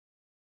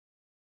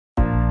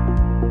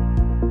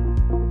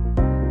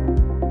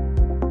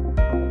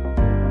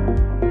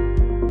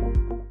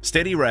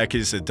Steadyrack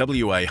is a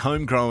WA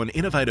homegrown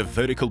innovative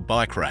vertical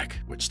bike rack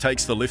which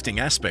takes the lifting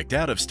aspect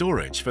out of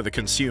storage for the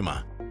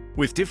consumer.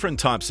 With different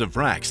types of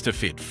racks to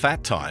fit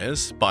fat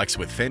tyres, bikes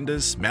with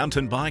fenders,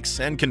 mountain bikes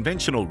and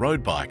conventional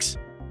road bikes,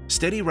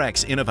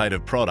 Steadyrack's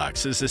innovative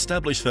products has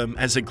established them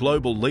as a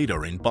global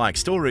leader in bike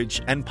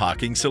storage and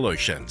parking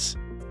solutions.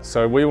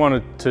 So we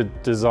wanted to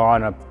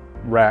design a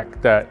rack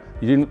that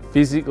you didn't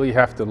physically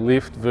have to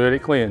lift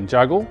vertically and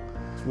juggle.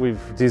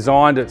 We've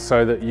designed it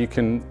so that you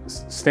can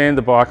stand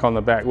the bike on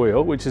the back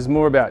wheel, which is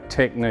more about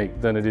technique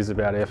than it is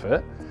about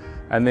effort.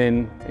 And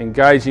then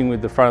engaging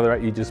with the front of the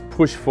rack, you just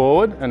push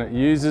forward and it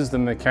uses the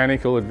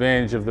mechanical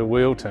advantage of the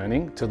wheel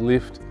turning to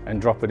lift and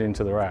drop it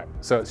into the rack.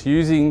 So it's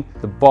using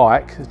the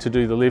bike to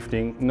do the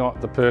lifting, not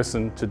the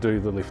person to do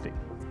the lifting.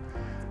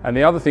 And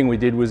the other thing we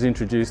did was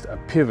introduced a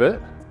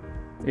pivot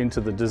into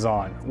the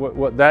design.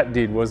 What that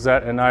did was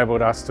that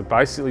enabled us to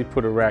basically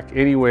put a rack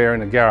anywhere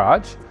in a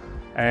garage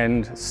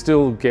and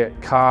still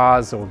get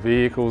cars or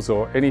vehicles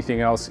or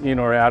anything else in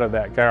or out of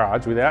that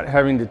garage without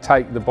having to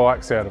take the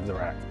bikes out of the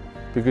rack,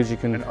 because you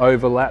can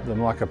overlap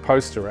them like a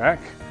poster rack,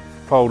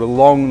 fold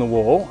along the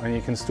wall, and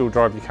you can still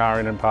drive your car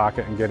in and park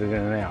it and get it in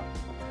and out.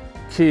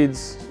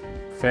 Kids,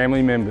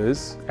 family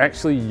members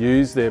actually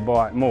use their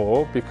bike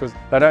more because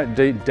they don't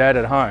need dad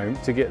at home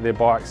to get their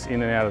bikes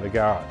in and out of the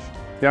garage.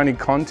 The only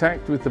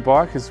contact with the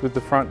bike is with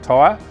the front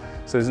tyre,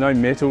 so there's no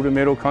metal to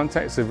metal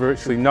contact, so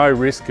virtually no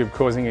risk of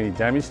causing any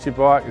damage to your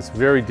bike. It's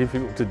very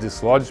difficult to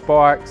dislodge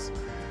bikes.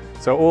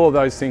 So all of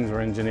those things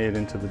were engineered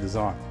into the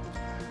design.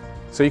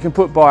 So you can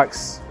put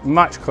bikes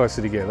much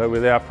closer together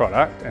with our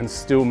product and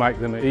still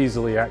make them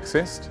easily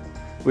accessed.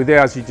 With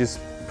ours, you just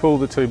pull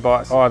the two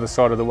bikes either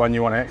side of the one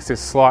you want to access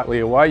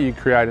slightly away, you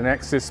create an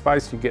access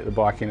space, you get the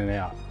bike in and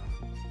out.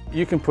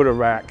 You can put a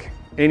rack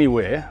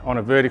anywhere on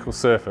a vertical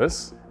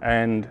surface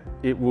and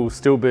it will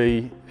still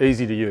be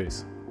easy to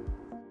use.